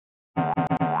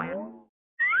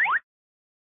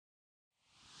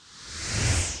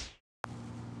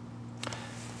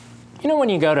You know when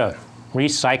you go to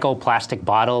recycle plastic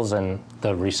bottles and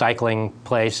the recycling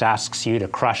place asks you to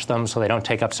crush them so they don't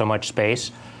take up so much space?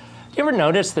 Do you ever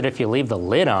notice that if you leave the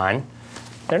lid on,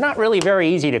 they're not really very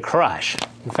easy to crush?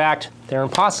 In fact, they're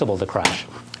impossible to crush.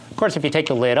 Of course, if you take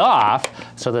the lid off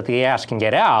so that the gas can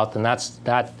get out, then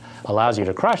that allows you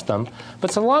to crush them.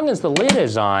 But so long as the lid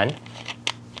is on,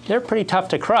 they're pretty tough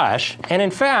to crush. And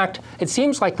in fact, it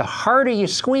seems like the harder you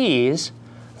squeeze,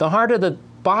 the harder the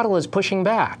bottle is pushing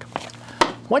back.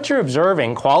 What you're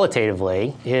observing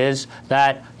qualitatively is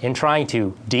that in trying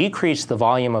to decrease the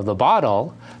volume of the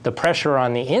bottle, the pressure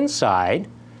on the inside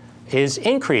is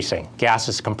increasing. Gas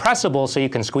is compressible, so you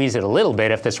can squeeze it a little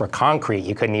bit. If this were concrete,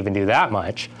 you couldn't even do that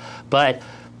much. But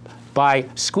by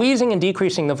squeezing and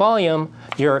decreasing the volume,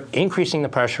 you're increasing the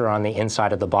pressure on the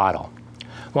inside of the bottle.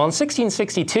 Well, in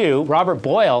 1662, Robert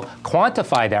Boyle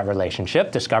quantified that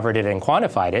relationship, discovered it and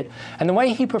quantified it. And the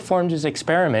way he performed his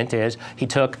experiment is he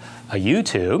took a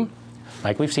U-tube,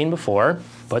 like we've seen before,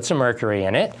 put some mercury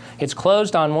in it. It's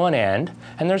closed on one end,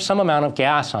 and there's some amount of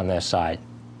gas on this side.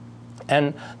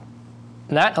 And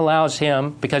that allows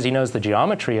him, because he knows the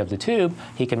geometry of the tube,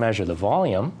 he can measure the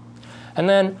volume. And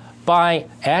then by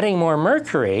adding more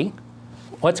mercury,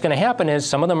 what's going to happen is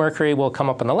some of the mercury will come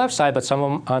up on the left side, but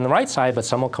some on the right side, but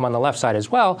some will come on the left side as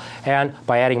well. And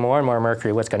by adding more and more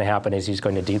mercury, what's going to happen is he's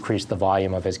going to decrease the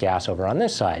volume of his gas over on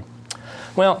this side.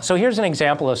 Well, so here's an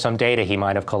example of some data he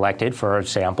might have collected for a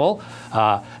sample.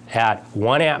 At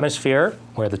 1 atmosphere,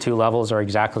 where the two levels are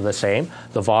exactly the same,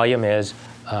 the volume is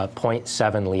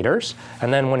 0.7 liters.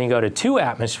 And then when you go to 2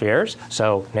 atmospheres,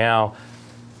 so now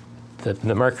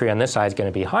the mercury on this side is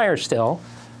going to be higher still,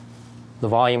 the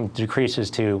volume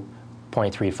decreases to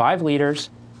 0.35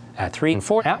 liters. At 3 and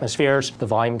 4 atmospheres, the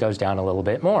volume goes down a little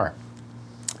bit more.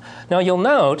 Now you'll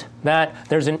note that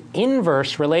there's an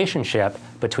inverse relationship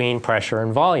between pressure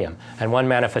and volume. And one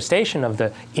manifestation of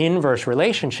the inverse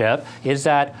relationship is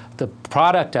that the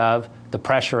product of the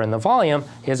pressure and the volume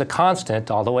is a constant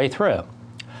all the way through.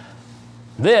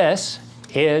 This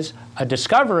is a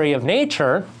discovery of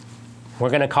nature. We're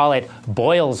going to call it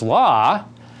Boyle's law.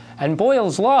 And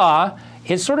Boyle's law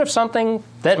is sort of something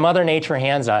that Mother Nature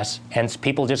hands us, and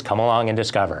people just come along and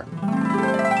discover.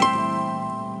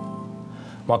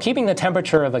 While keeping the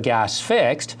temperature of a gas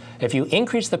fixed, if you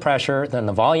increase the pressure, then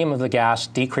the volume of the gas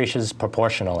decreases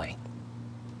proportionally.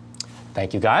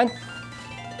 Thank you, God.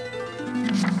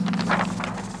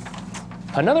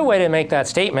 Another way to make that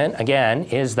statement, again,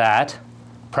 is that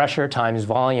pressure times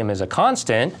volume is a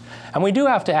constant. And we do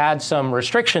have to add some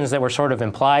restrictions that were sort of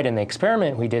implied in the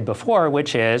experiment we did before,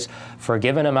 which is for a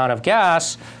given amount of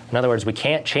gas, in other words, we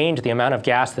can't change the amount of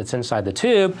gas that's inside the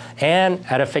tube, and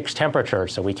at a fixed temperature,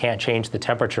 so we can't change the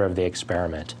temperature of the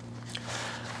experiment.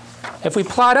 If we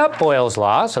plot up Boyle's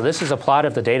law, so this is a plot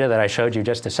of the data that I showed you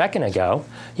just a second ago,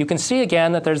 you can see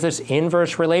again that there's this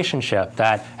inverse relationship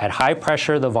that at high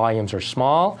pressure the volumes are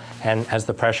small, and as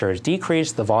the pressure is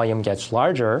decreased, the volume gets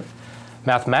larger.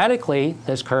 Mathematically,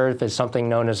 this curve is something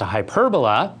known as a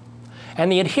hyperbola,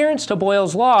 and the adherence to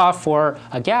Boyle's law for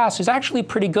a gas is actually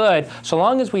pretty good so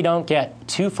long as we don't get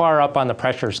too far up on the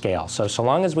pressure scale. So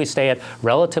long as we stay at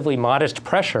relatively modest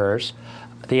pressures,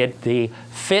 the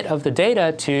fit of the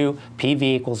data to PV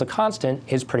equals a constant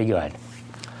is pretty good.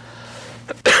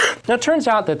 Now it turns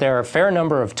out that there are a fair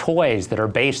number of toys that are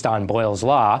based on Boyle's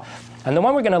law, and the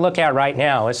one we're going to look at right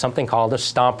now is something called a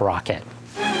stomp rocket.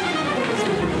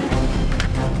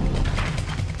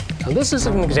 Now, this is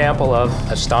an example of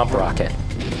a stomp rocket.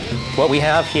 What we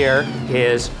have here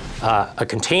is a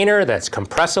container that's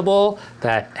compressible,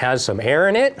 that has some air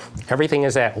in it. Everything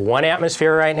is at 1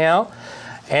 atmosphere right now.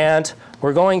 And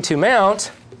we're going to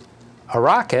mount a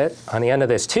rocket on the end of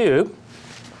this tube.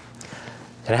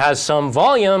 It has some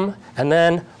volume, and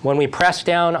then when we press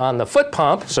down on the foot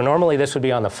pump, so normally this would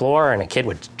be on the floor and a kid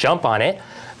would jump on it,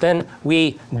 then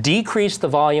we decrease the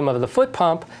volume of the foot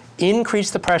pump, increase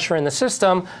the pressure in the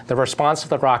system. The response of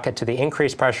the rocket to the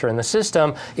increased pressure in the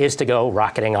system is to go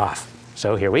rocketing off.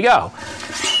 So here we go.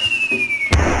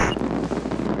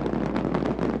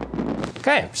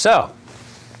 Okay, so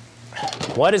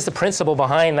what is the principle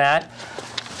behind that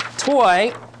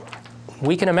toy?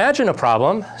 We can imagine a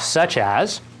problem such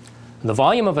as the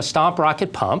volume of a stomp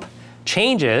rocket pump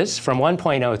changes from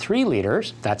 1.03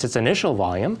 liters, that's its initial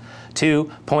volume,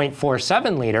 to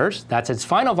 0.47 liters, that's its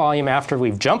final volume after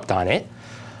we've jumped on it,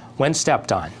 when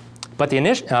stepped on. But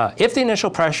if the initial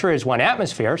pressure is 1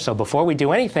 atmosphere, so before we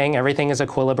do anything, everything is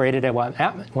equilibrated at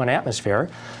 1 atmosphere,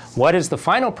 what is the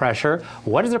final pressure?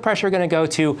 What is the pressure going to go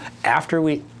to after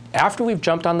we've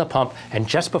jumped on the pump and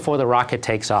just before the rocket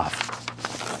takes off?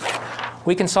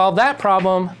 We can solve that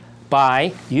problem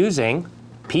by using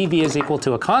PV is equal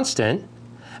to a constant.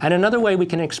 And another way we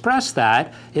can express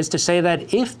that is to say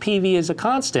that if PV is a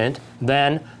constant,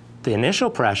 then the initial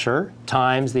pressure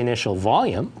times the initial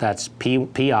volume, that's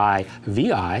PI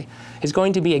VI, is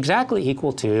going to be exactly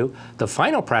equal to the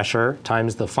final pressure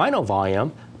times the final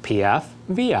volume, PF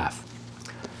VF.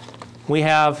 We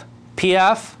have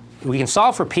PF. We can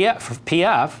solve for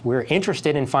PF. We're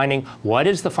interested in finding what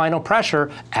is the final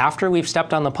pressure after we've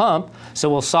stepped on the pump. So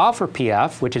we'll solve for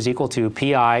PF, which is equal to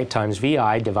PI times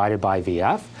VI divided by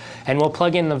VF. And we'll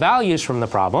plug in the values from the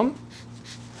problem.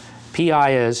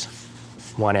 PI is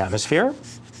 1 atmosphere.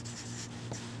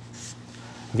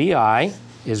 VI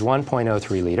is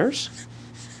 1.03 liters.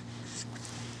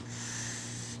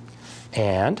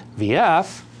 And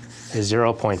VF is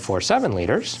 0.47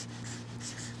 liters.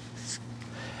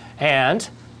 And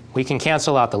we can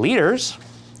cancel out the liters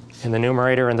in the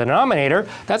numerator and the denominator.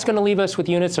 That's going to leave us with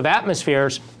units of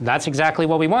atmospheres. That's exactly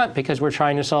what we want because we're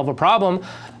trying to solve a problem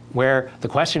where the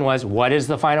question was, what is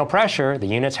the final pressure? The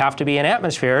units have to be in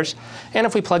atmospheres. And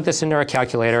if we plug this into our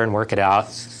calculator and work it out,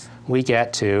 we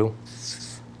get to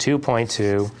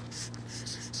 2.2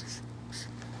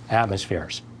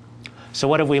 atmospheres. So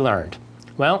what have we learned?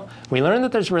 Well, we learned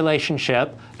that there's a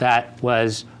relationship that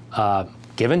was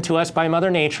given to us by Mother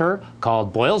Nature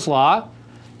called Boyle's law.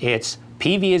 It's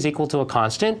PV is equal to a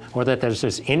constant, or that there's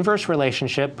this inverse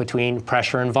relationship between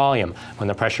pressure and volume. When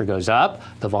the pressure goes up,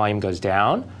 the volume goes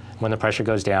down. When the pressure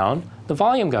goes down, the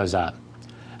volume goes up.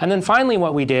 And then finally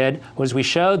what we did was we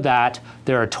showed that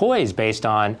there are toys based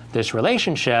on this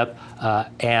relationship,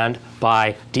 and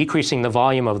by decreasing the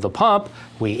volume of the pump,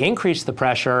 we increase the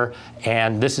pressure,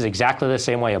 and this is exactly the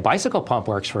same way a bicycle pump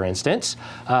works, for instance.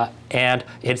 And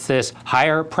it's this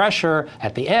higher pressure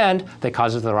at the end that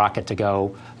causes the rocket to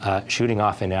go shooting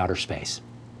off into outer space.